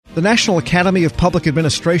The National Academy of Public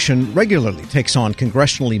Administration regularly takes on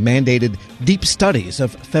congressionally mandated deep studies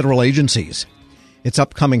of federal agencies. Its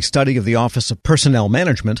upcoming study of the Office of Personnel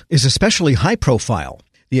Management is especially high profile.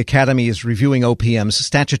 The Academy is reviewing OPM's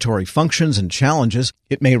statutory functions and challenges.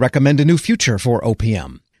 It may recommend a new future for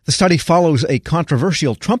OPM. The study follows a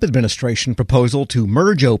controversial Trump administration proposal to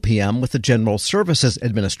merge OPM with the General Services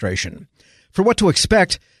Administration. For what to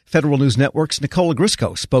expect, Federal News Network's Nicola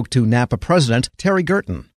Grisco spoke to NAPA President Terry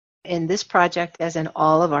Gerton. In this project, as in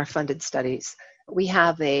all of our funded studies, we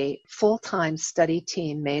have a full-time study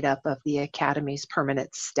team made up of the Academy's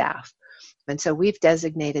permanent staff. And so we've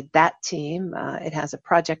designated that team. It has a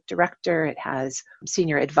project director, it has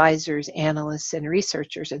senior advisors, analysts, and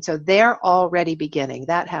researchers. And so they're already beginning.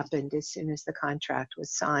 That happened as soon as the contract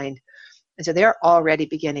was signed. And so they're already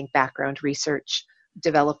beginning background research,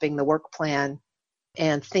 developing the work plan,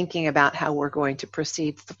 and thinking about how we're going to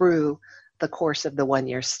proceed through the course of the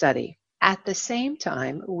one-year study. At the same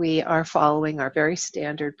time, we are following our very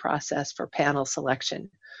standard process for panel selection.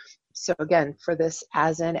 So again, for this,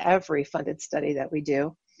 as in every funded study that we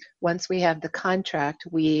do, once we have the contract,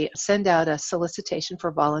 we send out a solicitation for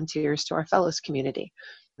volunteers to our fellows community.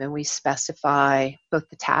 And we specify both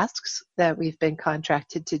the tasks that we've been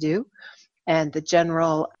contracted to do and the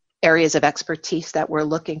general areas of expertise that we're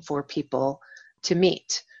looking for people to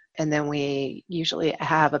meet. And then we usually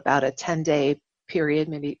have about a 10-day period,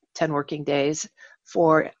 maybe 10 working days,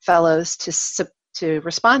 for fellows to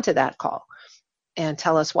respond to that call and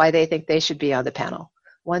tell us why they think they should be on the panel.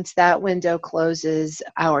 Once that window closes,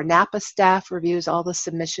 our NAPA staff reviews all the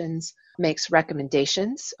submissions, makes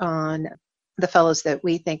recommendations on the fellows that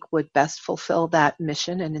we think would best fulfill that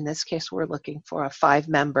mission. And in this case, we're looking for a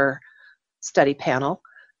 5-member study panel.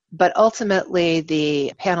 But ultimately,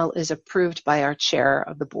 the panel is approved by our chair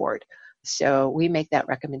of the board. So we make that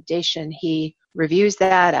recommendation. He reviews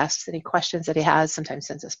that, asks any questions that he has, sometimes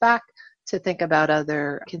sends us back to think about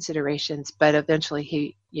other considerations. But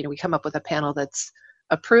eventually, we come up with a panel that's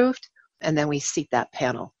approved, and then we seat that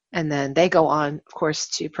panel. And then they go on, of course,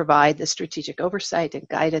 to provide the strategic oversight and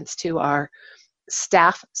guidance to our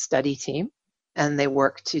staff study team, and they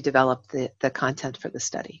work to develop the content for the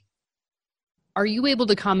study. Are you able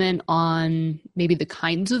to comment on maybe the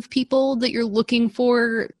kinds of people that you're looking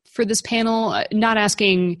for this panel? Not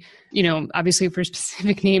asking, obviously for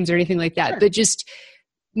specific names or anything like that, Sure. But just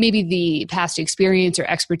maybe the past experience or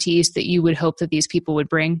expertise that you would hope that these people would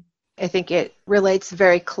bring? I think it relates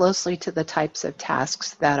very closely to the types of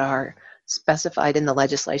tasks that are specified in the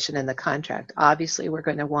legislation and the contract. Obviously, we're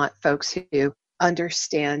going to want folks who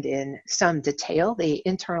understand in some detail the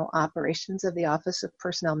internal operations of the Office of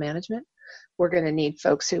Personnel Management. We're going to need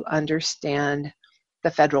folks who understand the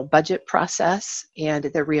federal budget process and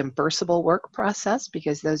the reimbursable work process,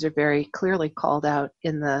 because those are very clearly called out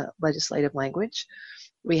in the legislative language.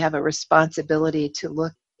 We have a responsibility to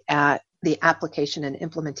look at the application and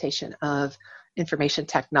implementation of information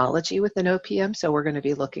technology within OPM. So we're going to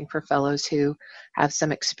be looking for fellows who have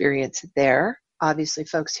some experience there. Obviously,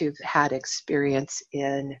 folks who've had experience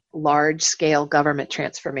in large-scale government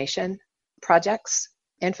transformation projects,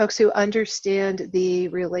 and folks who understand the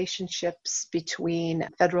relationships between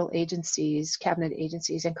federal agencies, cabinet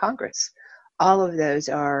agencies, and Congress. All of those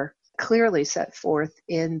are clearly set forth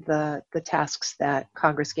in the tasks that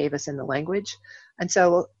Congress gave us in the language. And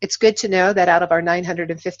so it's good to know that out of our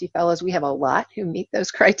 950 fellows, we have a lot who meet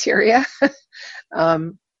those criteria.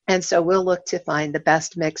 And so we'll look to find the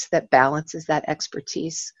best mix that balances that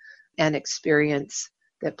expertise and experience,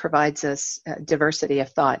 that provides us diversity of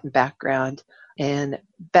thought and background, and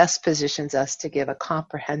best positions us to give a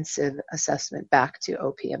comprehensive assessment back to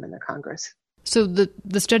OPM and the Congress. So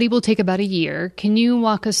the study will take about a year. Can you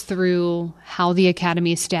walk us through how the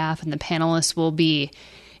Academy staff and the panelists will be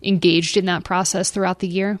engaged in that process throughout the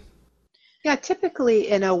year? Yeah, typically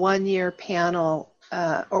in a one-year panel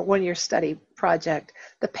or one-year study project,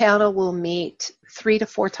 the panel will meet 3 to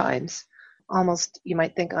 4 times, almost, you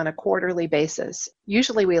might think, on a quarterly basis.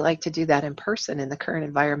 Usually we like to do that in person. In the current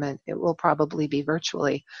environment, it will probably be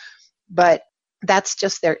virtually. But that's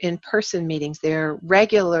just their in-person meetings. They're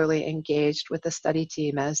regularly engaged with the study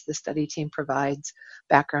team as the study team provides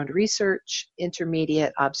background research,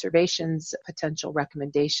 intermediate observations, potential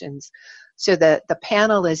recommendations. So that the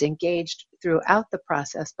panel is engaged throughout the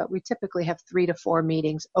process, but we typically have 3 to 4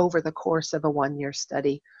 meetings over the course of a one-year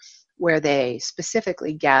study where they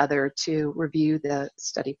specifically gather to review the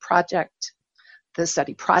study project, the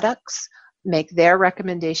study products, make their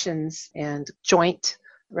recommendations and joint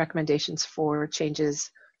recommendations for changes,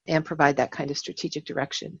 and provide that kind of strategic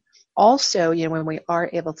direction. Also, when we are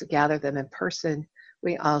able to gather them in person,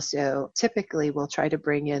 We also typically will try to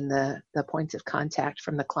bring in the points of contact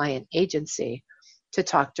from the client agency to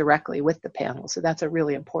talk directly with the panel. So that's a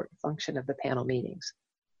really important function of the panel meetings.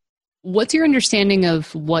 What's your understanding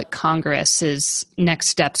of what Congress's next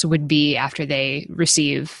steps would be after they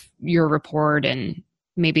receive your report and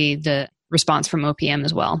maybe the response from OPM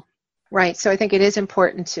as well? Right. So I think it is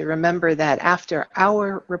important to remember that after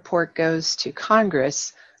our report goes to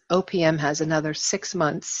Congress, OPM has another 6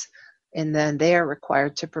 months, and then they are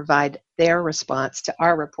required to provide their response to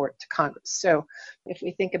our report to Congress. So if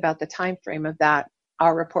we think about the time frame of that,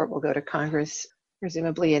 our report will go to Congress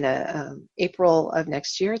presumably in April of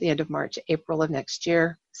next year, the end of March, April of next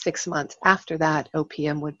year. 6 months after that,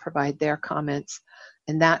 OPM would provide their comments,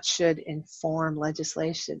 and that should inform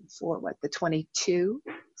legislation for the 22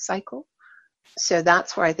 cycle. So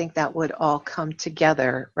that's where I think that would all come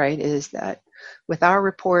together, right, is that with our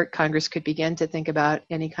report, Congress could begin to think about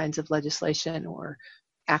any kinds of legislation or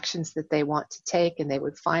actions that they want to take, and they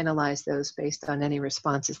would finalize those based on any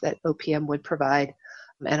responses that OPM would provide.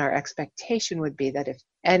 And our expectation would be that if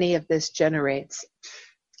any of this generates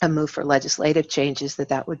a move for legislative changes,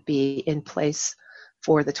 that would be in place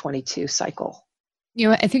for the 22 cycle. You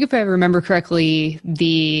know, I think if I remember correctly,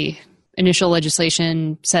 the initial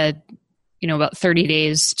legislation said, about 30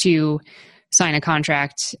 days to sign a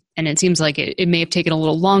contract, and it seems like it may have taken a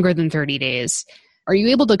little longer than 30 days. Are you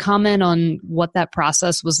able to comment on what that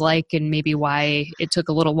process was like and maybe why it took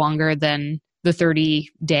a little longer than the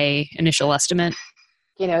 30-day initial estimate?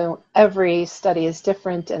 Every study is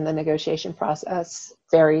different, and the negotiation process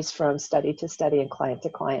varies from study to study and client to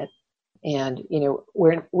client. And,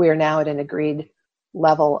 we're now at an agreed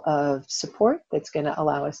level of support that's going to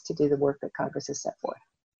allow us to do the work that Congress has set forth.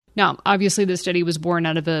 Now, obviously, the study was born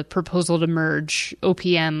out of a proposal to merge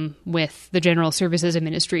OPM with the General Services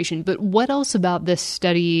Administration. But what else about this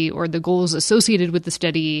study or the goals associated with the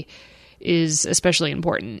study is especially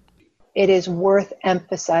important? It is worth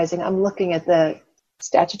emphasizing. I'm looking at the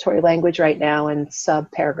statutory language right now, and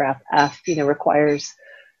subparagraph F, requires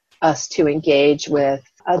us to engage with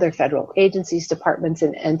other federal agencies, departments,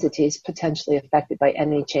 and entities potentially affected by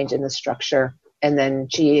any change in the structure. And then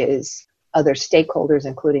G is other stakeholders,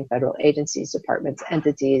 including federal agencies, departments,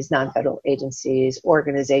 entities, non-federal agencies,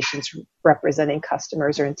 organizations representing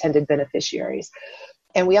customers or intended beneficiaries.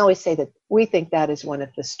 And we always say that we think that is one of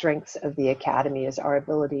the strengths of the Academy, is our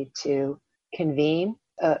ability to convene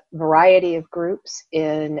a variety of groups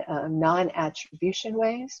in non-attribution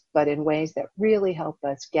ways, but in ways that really help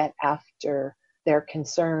us get after their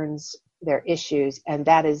concerns, their issues. And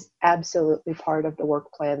that is absolutely part of the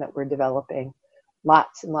work plan that we're developing.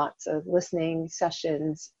 Lots and lots of listening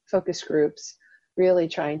sessions, focus groups, really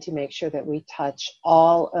trying to make sure that we touch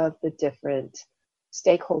all of the different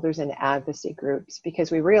stakeholders and advocacy groups,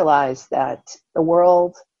 because we realize that the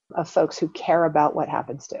world of folks who care about what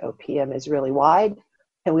happens to OPM is really wide,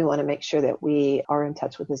 and we want to make sure that we are in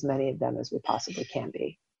touch with as many of them as we possibly can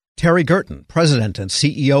be. Terry Gerton, President and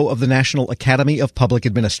CEO of the National Academy of Public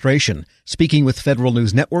Administration, speaking with Federal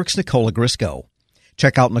News Network's Nicola Grisco.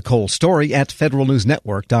 Check out Nicole's story at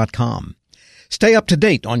federalnewsnetwork.com. Stay up to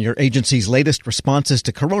date on your agency's latest responses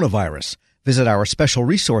to coronavirus. Visit our special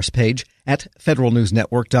resource page at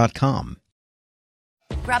federalnewsnetwork.com.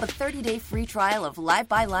 Grab a 30-day free trial of Live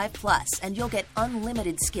by Live Plus, and you'll get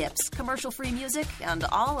unlimited skips, commercial-free music, and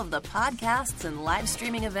all of the podcasts and live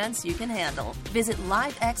streaming events you can handle. Visit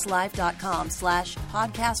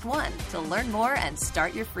livexlive.com/podcast1 to learn more and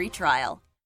start your free trial.